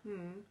back.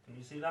 Can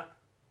you see that?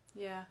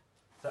 Yeah.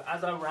 So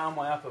as I round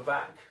my upper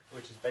back,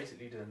 which is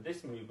basically doing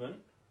this movement,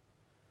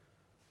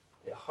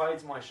 it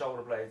hides my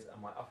shoulder blades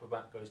and my upper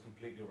back goes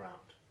completely round.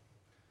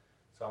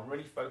 So I'm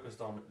really focused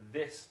on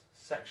this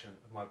section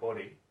of my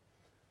body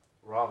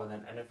rather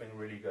than anything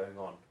really going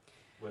on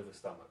with the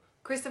stomach.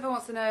 Christopher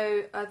wants to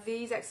know, are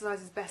these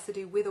exercises best to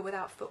do with or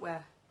without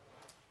footwear?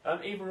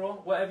 Either or,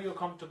 whatever you're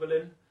comfortable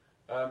in.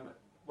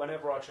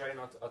 Whenever I train,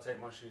 I'll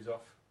take my shoes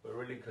off, but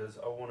really because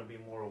I want to be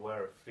more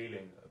aware of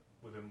feeling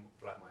within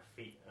like my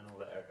feet and all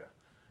that area.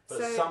 But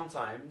So-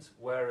 sometimes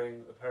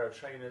wearing a pair of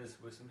trainers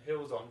with some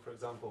heels on, for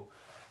example,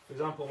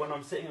 when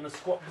I'm sitting in a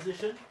squat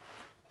position,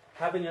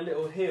 having a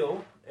little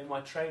heel in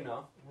my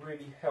trainer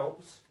really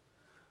helps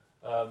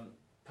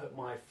put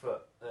my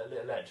foot at a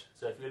little edge.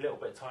 So if you're a little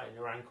bit tight in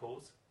your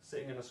ankles,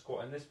 sitting in a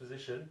squat in this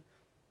position,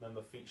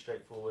 remember feet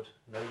straight forward,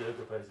 no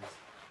yoga poses.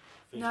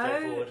 Feet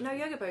straight forward. No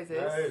yoga poses.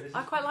 No,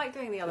 I quite like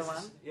doing the other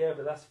one. Yeah,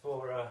 but that's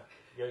for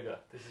yoga.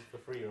 This is for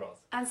 3-year-olds.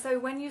 And so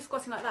when you're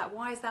squatting like that,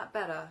 why is that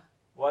better?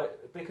 Why?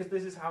 Because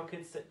this is how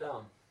kids sit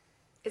down.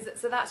 Is it,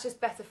 so that's just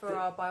better for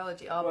our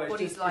biology, our Well,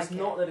 bodies like it's it.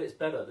 not that it's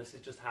better, this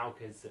is just how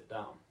kids sit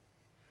down.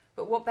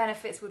 But what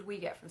benefits would we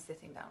get from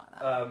sitting down like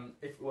that?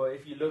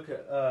 If you look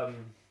at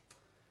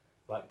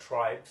like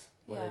tribes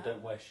where Yeah. they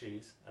don't wear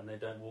shoes and they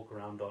don't walk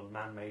around on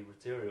man-made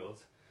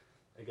materials,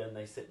 again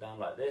they sit down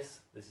like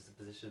this. This is a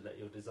position that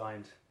you're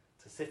designed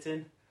to sit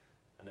in,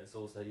 and it's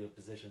also your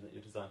position that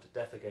you're designed to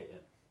defecate in.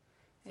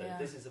 So Yeah.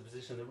 this is a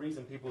position. The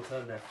reason people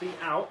turn their feet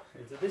out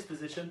into this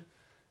position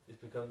is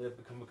because they've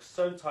become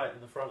so tight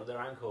in the front of their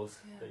ankles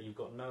that you've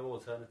got no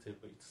alternative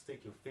but to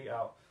stick your feet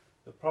out.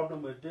 The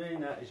problem with doing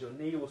that is your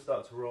knee will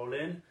start to roll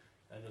in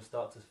and you'll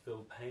start to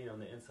feel pain on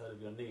the inside of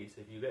your knee.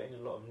 So if you're getting a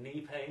lot of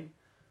knee pain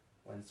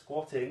when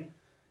squatting,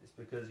 it's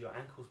because your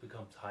ankles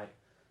become tight.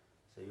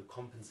 So you're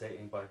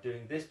compensating by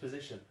doing this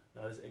position.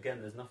 Now,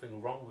 there's nothing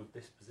wrong with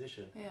this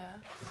position. Yeah.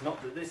 It's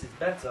not that this is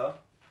better.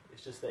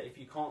 It's just that if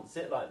you can't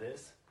sit like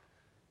this,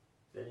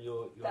 then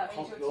you're That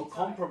means you're too tight.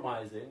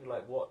 compromising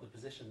like what the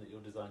position that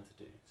you're designed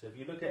to do. So if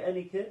you look at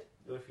any kid,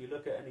 or if you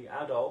look at any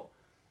adult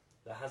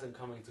that hasn't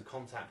come into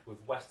contact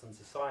with Western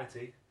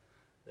society,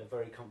 they're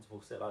very comfortable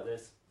sit like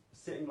this.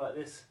 Sitting like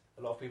this,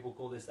 a lot of people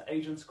call this the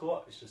Asian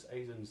squat. It's just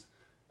Asians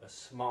are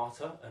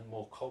smarter and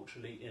more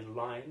culturally in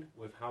line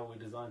with how we're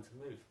designed to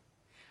move.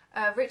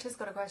 Richard's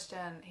got a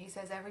question. He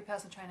says every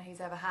personal trainer he's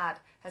ever had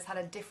has had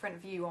a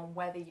different view on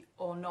whether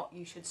or not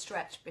you should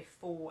stretch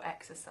before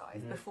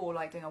exercise, before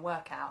like doing a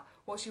workout.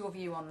 What's your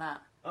view on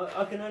that?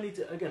 I can only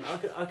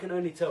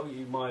tell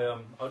you my.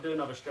 I'll do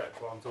another stretch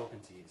while I'm talking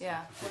to you. so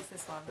Yeah. you can see. What's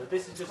this one? So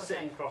this is just What's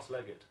sitting that?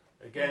 cross-legged.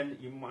 Again,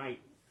 you might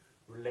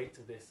relate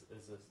to this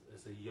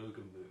as a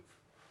yoga move.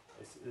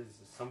 It's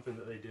something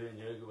that they do in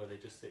yoga where they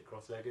just sit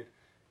cross-legged.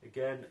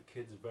 Again,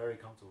 kids are very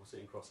comfortable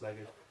sitting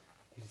cross-legged.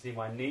 You can see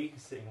my knee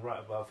sitting right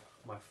above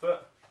my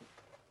foot.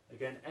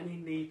 Again, any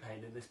knee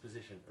pain in this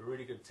position, a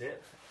really good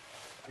tip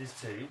is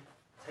to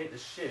take the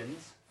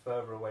shins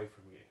further away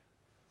from you.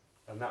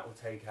 And that will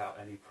take out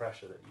any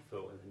pressure that you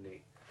feel in the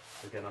knee.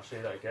 So again, I'll show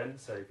you that again.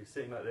 So if you're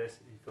sitting like this,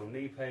 if you feel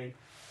knee pain,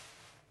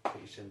 put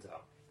your shins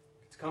out.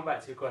 To come back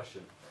to your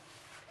question,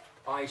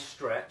 I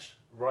stretch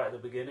right at the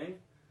beginning,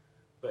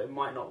 but it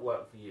might not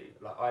work for you.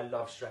 Like I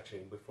love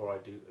stretching before I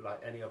do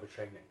like any other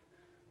training.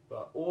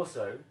 But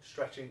also,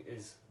 stretching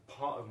is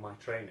part of my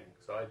training,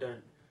 so I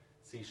don't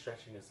see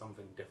stretching as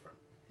something different.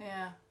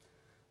 Yeah.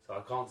 So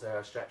I can't say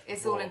I stretch before.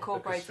 It's all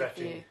incorporated because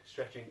for you.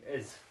 Stretching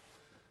is,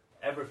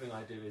 everything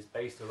I do is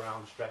based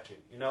around stretching.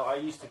 You know, I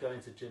used to go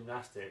into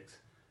gymnastics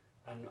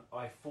and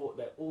I thought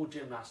that all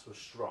gymnasts were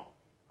strong.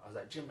 I was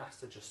like,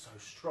 gymnasts are just so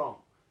strong.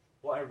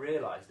 What I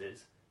realised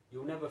is,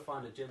 you'll never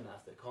find a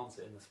gymnast that can't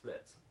sit in the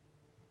splits.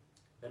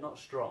 They're not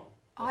strong.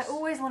 I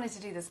always wanted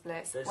to do the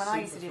splits they're when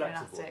I used to do super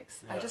flexible. gymnastics.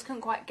 I Yeah. just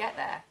couldn't quite get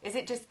there. Is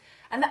it just...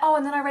 And then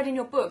I read in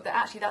your book that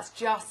actually that's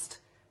just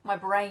my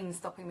brain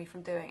stopping me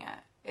from doing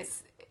it.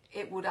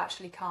 It would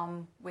actually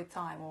come with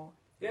time or...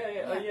 Yeah.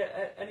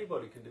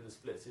 Anybody can do the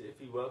splits if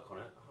you work on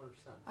it,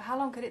 100%. How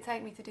long could it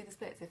take me to do the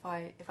splits if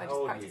I How just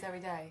old are practice you? every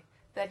day?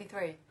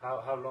 33.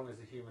 How long is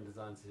a human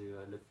designed to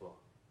live for?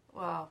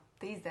 Well,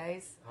 these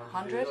days, 100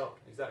 100. years old.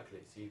 Exactly.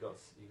 So you got.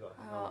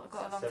 Oh, I've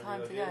got a long 70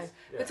 time odd to go. years?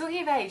 Yeah. But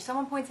talking of age,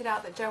 someone pointed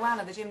out that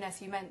Joanna, the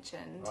gymnast you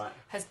mentioned, Right.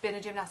 has been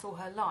a gymnast all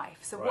her life.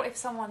 So what Right. if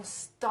someone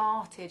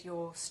started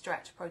your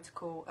stretch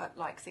protocol at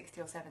like 60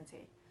 or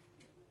 70?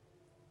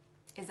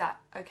 Is that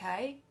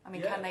okay? I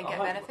mean, Yeah, can they get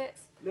 100%.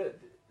 benefits?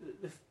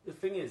 The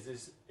thing is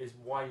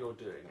why you're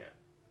doing it,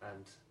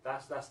 and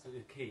that's the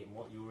key and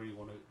what you really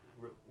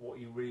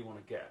want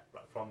to get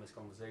like from this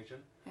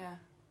conversation. Yeah.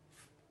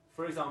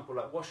 For example,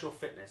 like what's your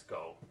fitness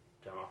goal,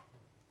 Gemma?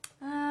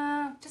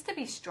 Just to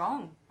be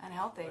strong and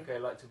healthy. Okay,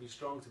 like to be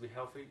strong, to be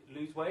healthy,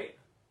 lose weight.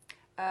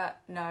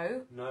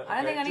 No. No,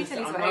 I don't think I need to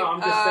lose weight. No,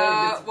 I'm just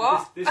saying.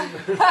 What?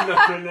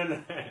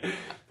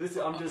 This is,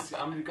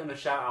 I'm going to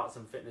shout out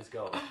some fitness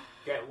goals.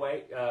 Get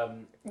weight.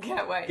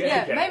 Get weight.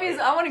 Get maybe weight.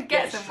 I want to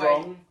get some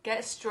strong. weight.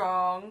 Get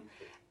strong.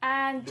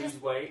 And Lose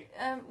just... weight.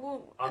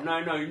 well,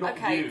 No, not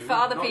okay, you. for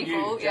other not people,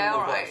 you, yeah,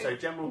 general all right. goals. So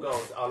general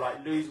goals are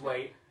like lose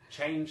weight,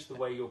 change the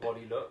way your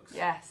body looks.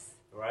 yes.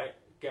 Right.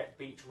 Get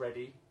beach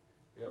ready.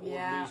 Or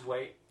Yeah. lose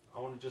weight. I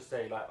want to just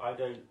say, like, I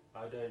don't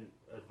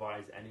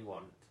advise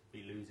anyone to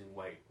be losing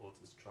weight or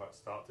to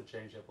start to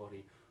change their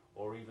body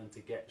or even to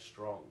get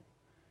strong.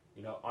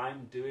 You know,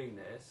 I'm doing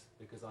this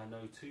because I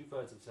know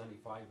 2/3 of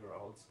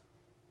 75-year-olds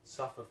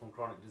suffer from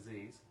chronic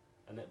disease,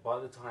 and that by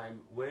the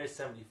time we're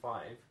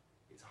 75,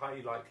 it's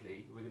highly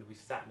likely we're going to be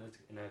sat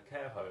in a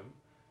care home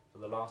for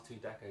the last 2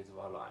 decades of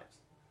our lives.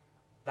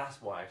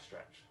 That's why I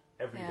stretch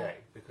every day,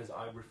 because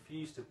I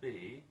refuse to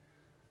be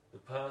the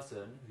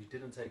person who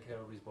didn't take care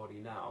of his body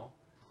now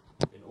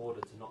in order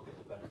to not get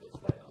the benefits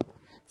later.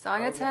 So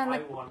I'm going to turn I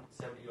want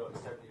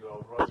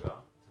 70-year-old Roger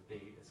to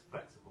be as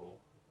flexible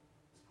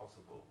as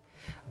possible.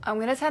 I'm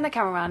going to turn the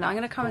camera around. I'm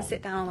going to come and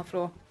sit down on the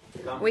floor.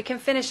 We can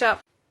finish up.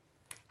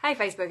 Hey,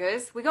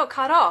 Facebookers, we got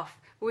cut off.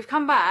 We've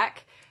come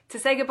back to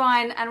say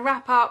goodbye and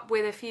wrap up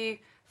with a few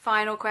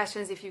final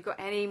questions. If you've got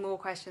any more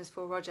questions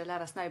for Roger,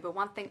 let us know. But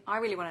one thing I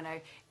really want to know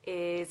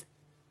is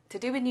to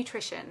do with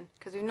nutrition,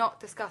 because we've not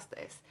discussed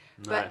this.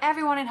 No. But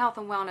everyone in health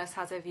and wellness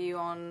has a view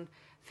on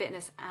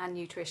fitness and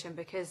nutrition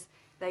because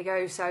they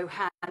go so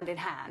hand in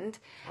hand.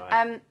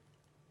 Right.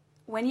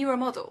 When you were a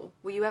model,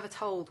 were you ever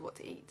told what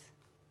to eat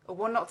or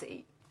what not to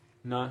eat?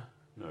 No,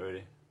 not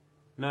really.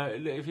 No,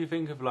 if you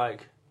think of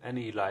like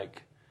any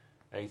like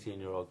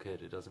 18-year-old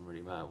kid, it doesn't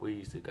really matter. We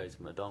used to go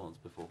to McDonald's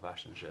before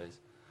fashion shows,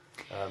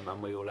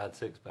 and we all had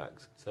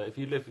six-packs. So if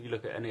you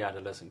look at any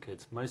adolescent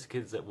kids, most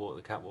kids that walk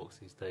the catwalks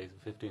these days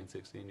are 15,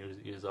 16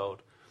 years old.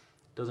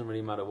 It doesn't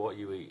really matter what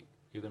you eat,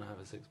 you're going to have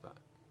a six-pack.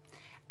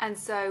 And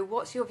so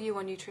what's your view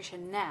on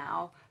nutrition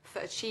now for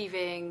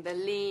achieving the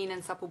lean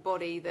and supple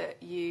body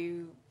that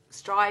you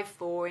strive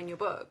for in your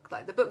book?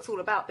 Like, the book's all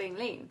about being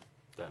lean.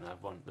 Don't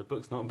have one. The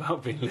book's not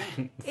about being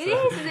lean. It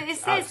is. It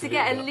says to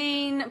get a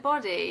lean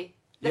body.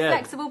 The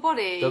flexible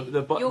body,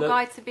 your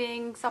guide to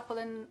being supple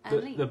and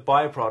lean. The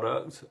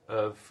byproduct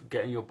of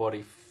getting your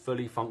body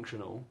fully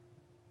functional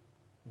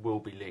will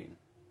be lean.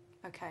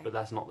 Okay. But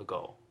that's not the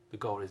goal. The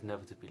goal is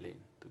never to be lean.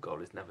 The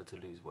goal is never to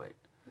lose weight.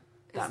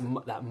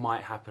 That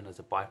might happen as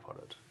a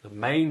byproduct. The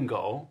main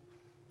goal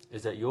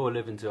is that you're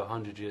living to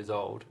 100 years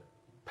old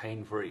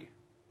pain-free.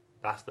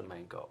 That's the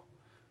main goal.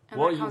 And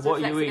what that comes with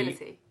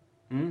flexibility.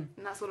 And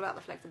that's all about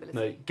the flexibility.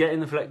 No,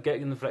 getting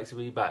the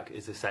flexibility back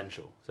is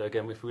essential. So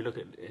again, if we look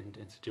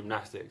into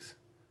gymnastics,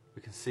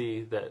 we can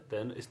see that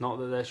then it's not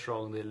that they're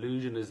strong. The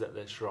illusion is that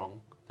they're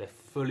strong. They're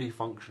fully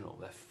functional.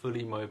 They're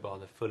fully mobile.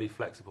 They're fully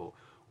flexible.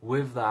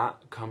 With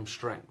that comes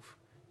strength.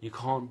 You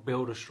can't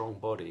build a strong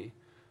body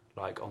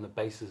like on the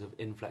basis of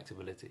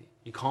inflexibility.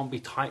 You can't be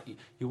tight.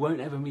 You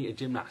won't ever meet a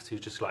gymnast who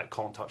just like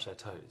can't touch their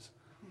toes.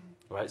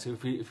 Right? So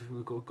if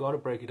we've got to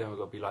break it down, we've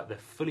got to be like they're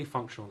fully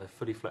functional. They're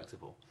fully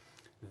flexible.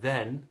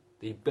 Then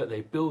they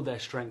build their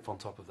strength on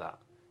top of that.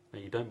 Now,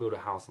 you don't build a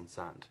house on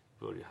sand,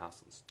 you build your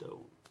house on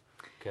stone.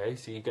 Okay,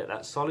 so you get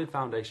that solid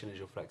foundation as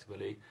your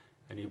flexibility,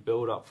 and you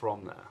build up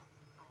from there.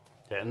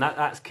 Okay, and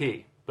that's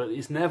key. But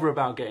it's never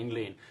about getting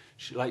lean.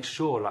 I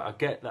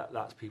get that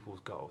that's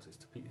people's goals, is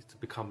to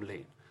become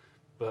lean.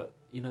 But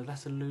you know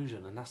that's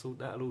illusion, and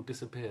that'll all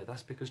disappear.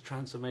 That's because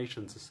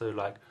transformations are so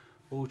like,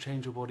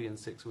 change your body in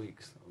 6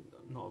 weeks.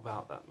 Not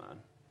about that,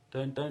 man.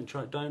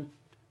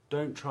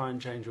 Don't try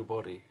and change your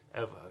body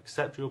ever.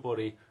 Accept your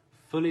body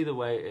fully the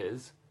way it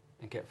is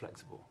and get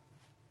flexible.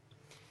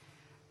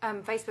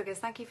 Facebookers,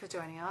 thank you for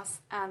joining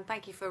us, and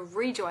thank you for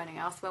rejoining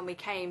us when we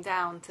came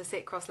down to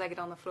sit cross-legged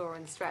on the floor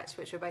and stretch,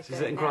 which we're both doing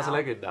now. Sitting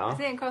cross-legged now?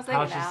 Sitting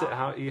cross-legged now.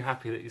 How are you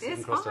happy that you're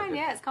sitting cross-legged? It's fine,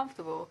 yeah, it's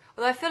comfortable.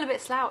 Although I feel a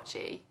bit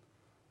slouchy.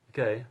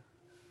 Okay.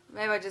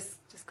 Maybe I just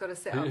got to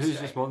sit up Who's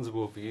straight.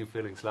 responsible for you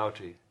feeling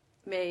slouchy?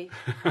 Me.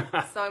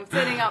 So I'm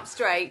sitting up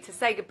straight to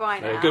say goodbye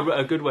now.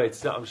 A good way to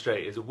sit up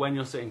straight is when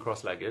you're sitting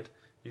cross-legged,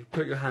 you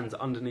put your hands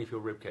underneath your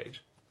rib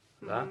cage,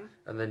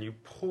 and then you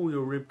pull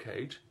your rib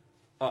cage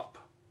up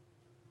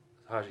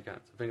as high as you can.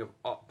 So think of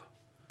up.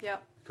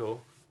 Yep.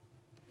 Cool.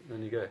 And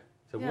then you go.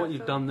 So what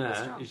you've done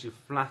there is you've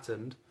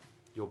flattened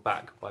your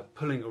back by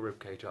pulling your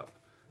rib cage up,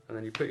 and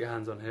then you put your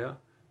hands on here,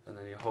 and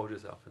then you hold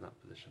yourself in that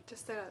position.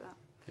 Just do like that.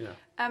 Yeah.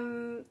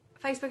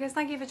 Facebookers,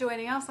 thank you for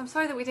joining us. I'm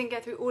sorry that we didn't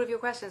get through all of your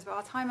questions, but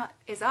our time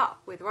is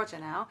up with Roger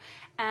now.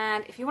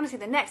 And if you want to see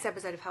the next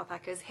episode of Health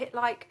Hackers, hit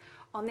like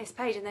on this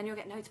page and then you'll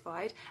get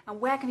notified.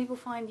 And where can people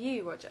find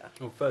you, Roger?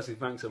 Well, firstly,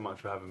 thanks so much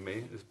for having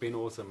me. It's been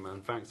awesome,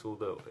 and thanks for all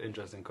the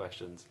interesting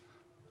questions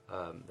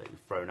that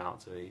you've thrown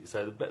out to me.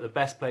 So the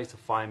best place to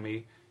find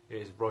me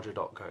is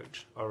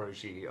roger.coach,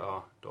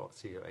 roger.coach.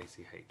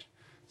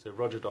 So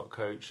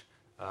roger.coach,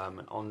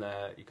 and on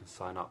there you can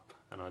sign up,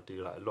 and I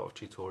do like a lot of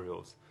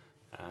tutorials,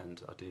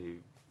 and I do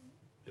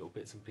little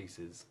bits and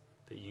pieces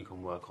that you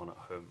can work on at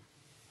home.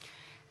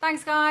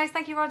 Thanks, guys.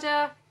 Thank you,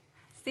 Roger.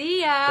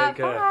 See ya. Take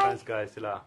care. Bye. Thanks, guys. Sila.